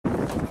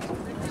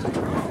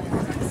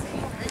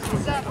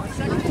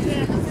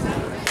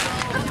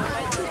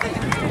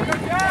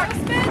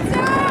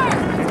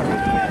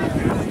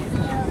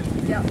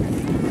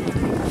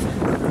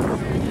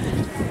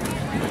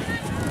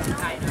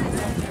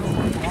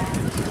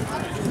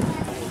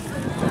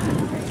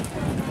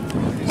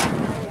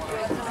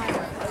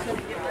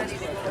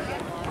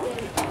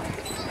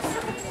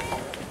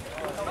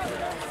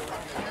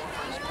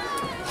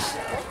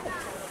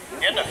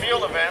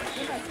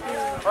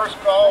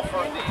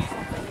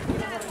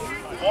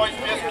boys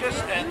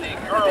discus and the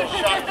girls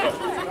shot put.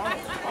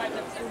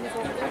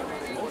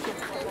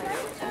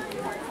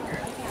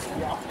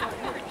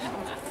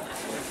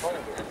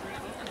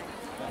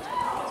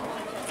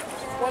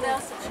 What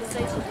else did she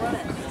say she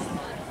wanted?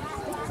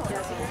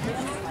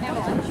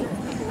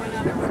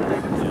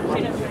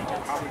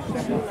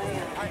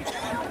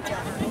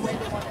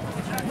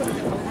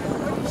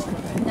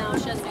 No,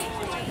 she doesn't.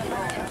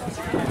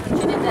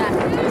 She did that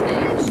Tuesday.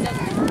 She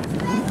doesn't.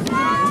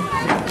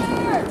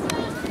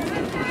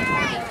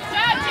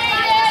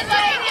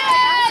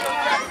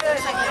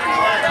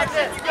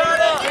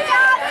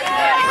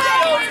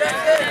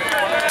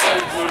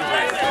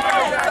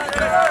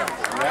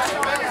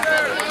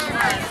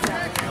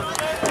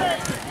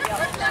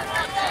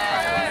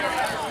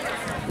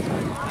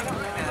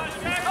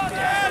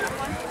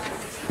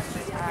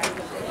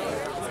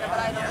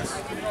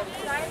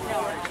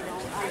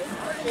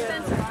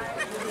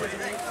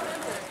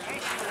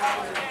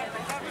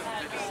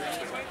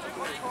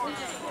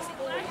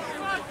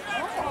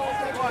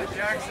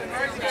 Jackson,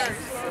 right there.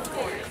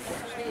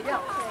 There you go.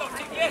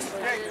 Yes.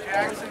 Kick,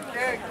 Jackson,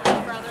 kick.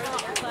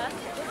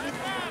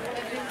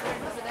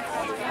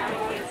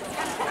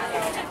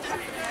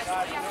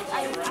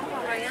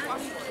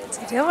 What's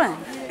he doing?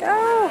 Go!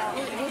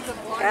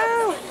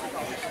 Go!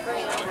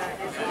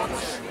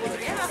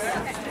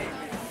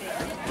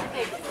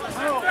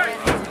 Okay,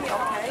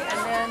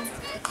 and then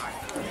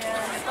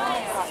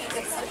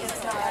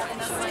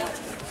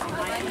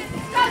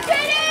Go,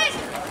 Jaden!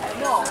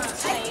 no.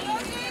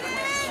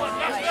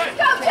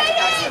 Go,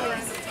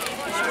 Jaden!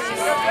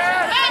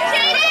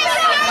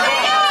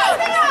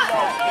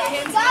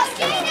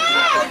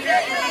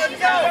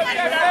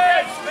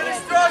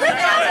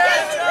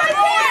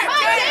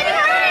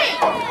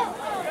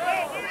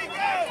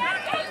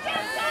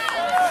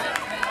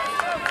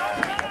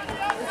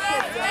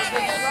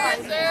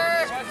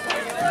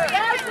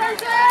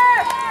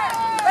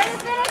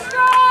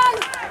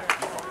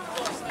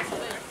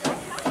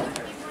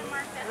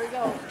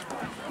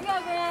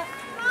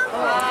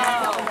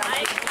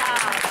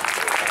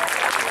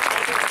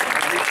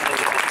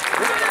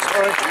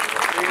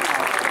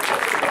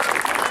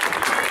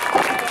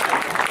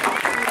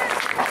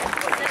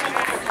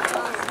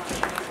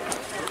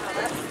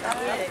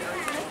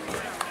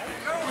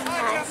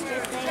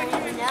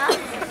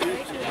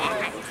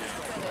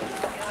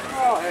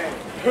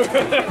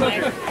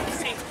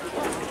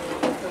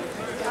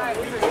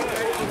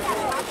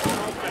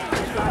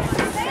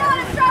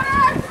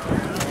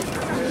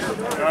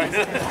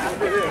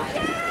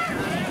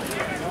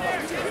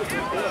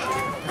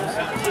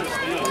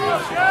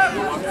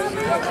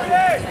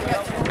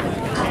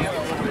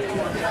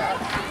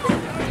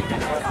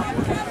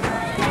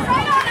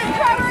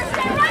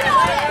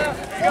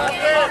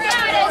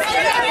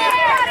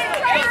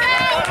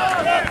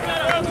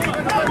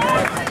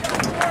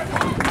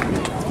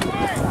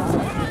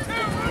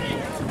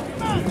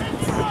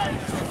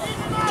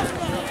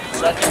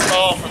 Second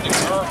call for the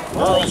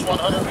girls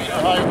 100 meter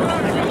high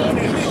rope relay.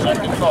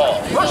 Second call.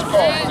 First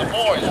call for the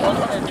boys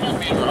 102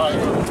 meter high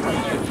rope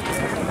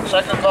relay.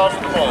 Second call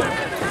for the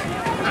boys.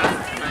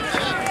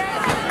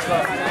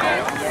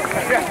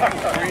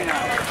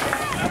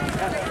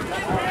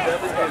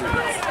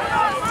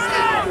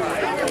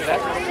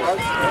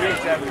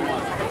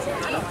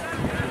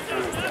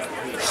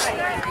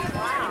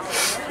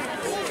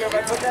 If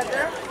I put that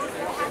there?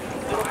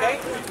 Okay?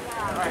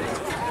 All right.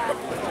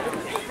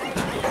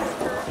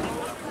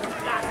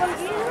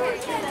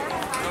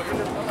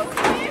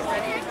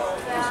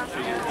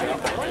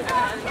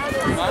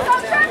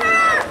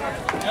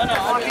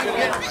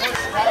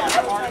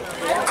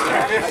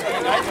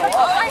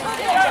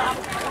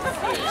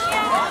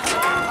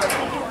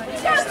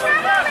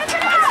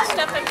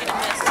 Stuff I can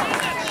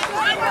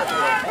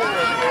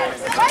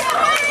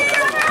miss.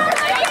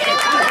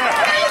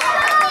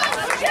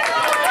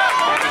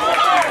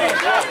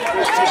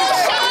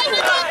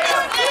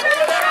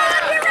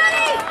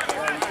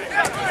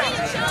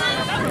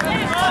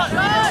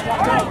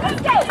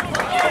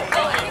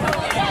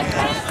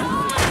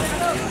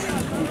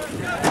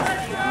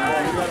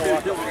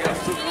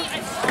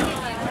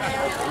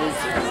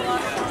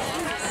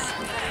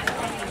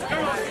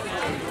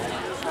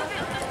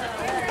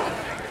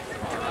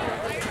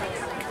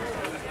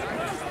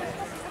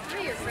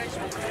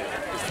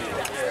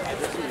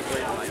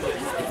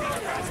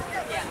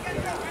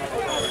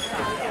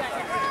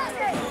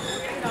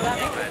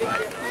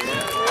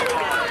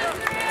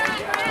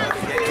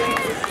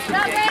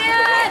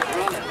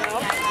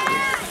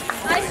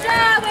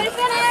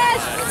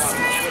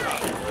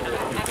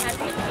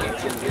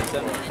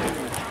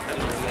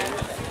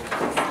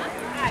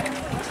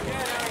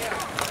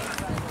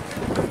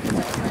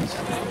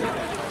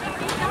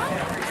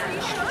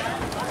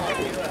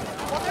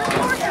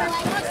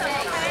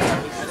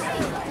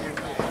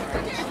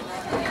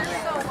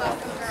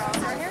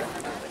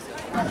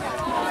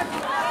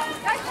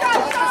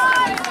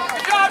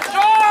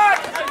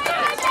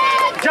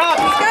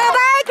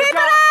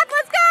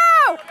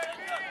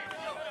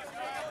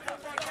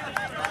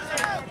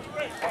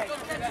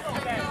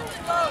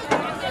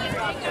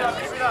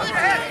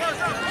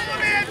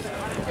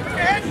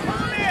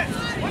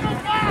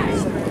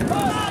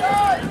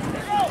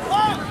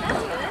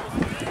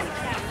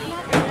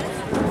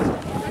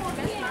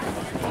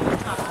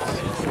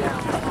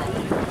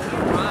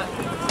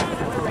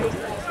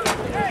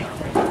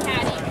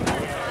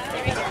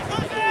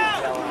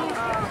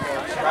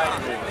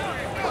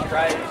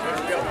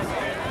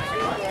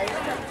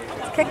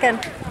 chicken.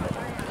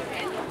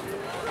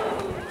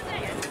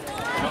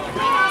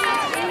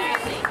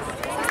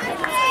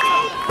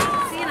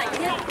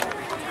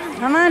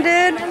 Come on,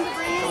 dude.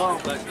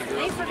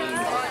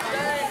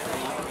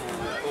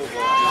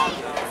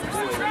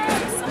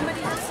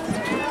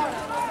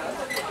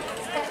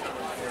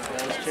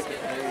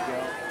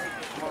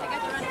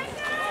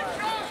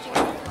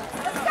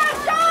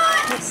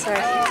 Oops,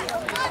 sorry.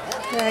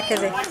 Where the heck is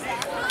he?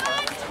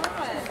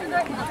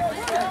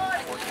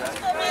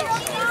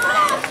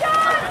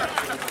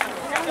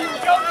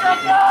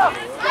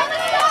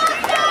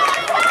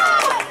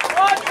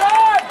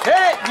 Hit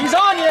it! He's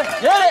on you! Hit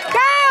it! Go,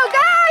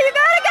 go! You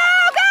gotta go,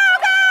 go,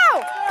 go!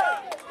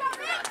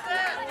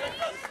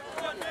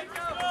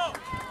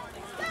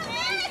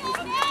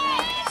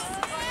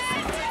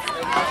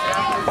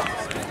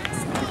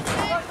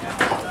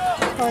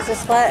 What was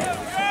this, what?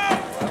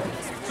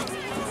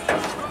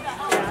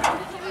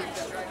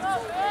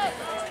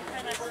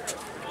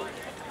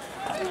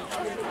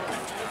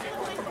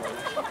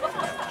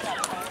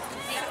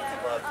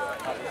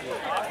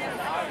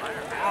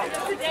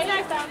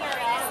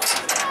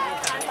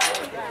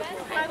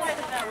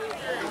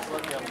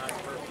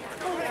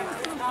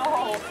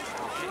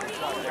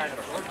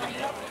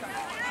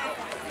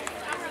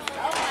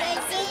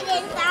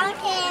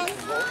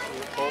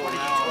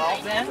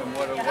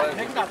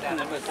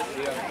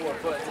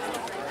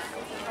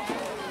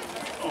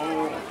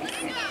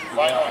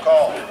 Final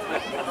call.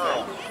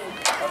 Girls,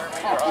 100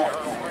 meter high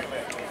hurdle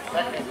relay.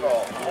 Second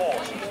call,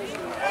 boys,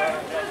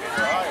 110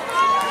 meter high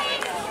hurdle.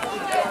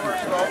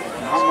 First call.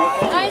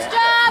 Nice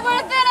job.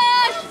 We're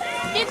finished.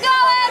 Keep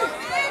going.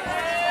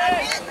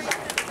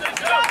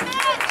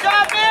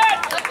 Stop it!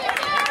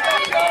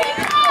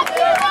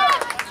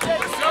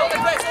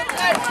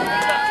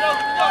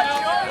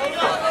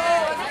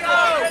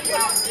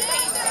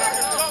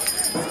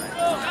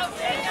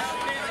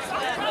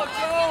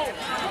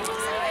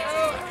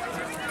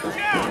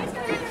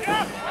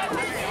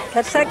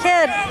 Catch that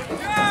kid.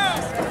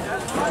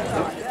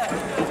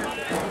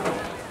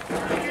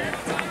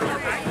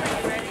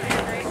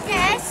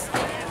 Yes.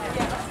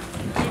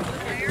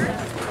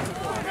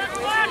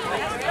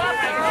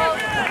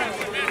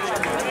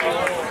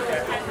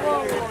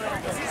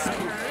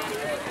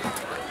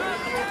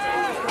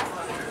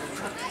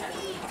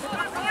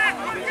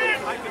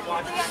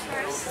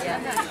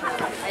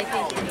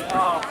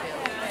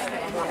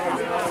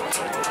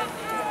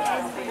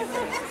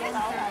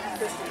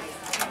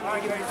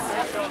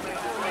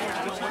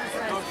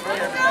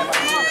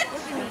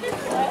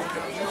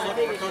 I'm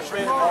waiting for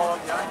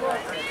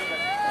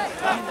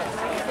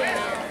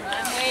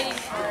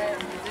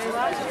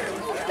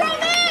it.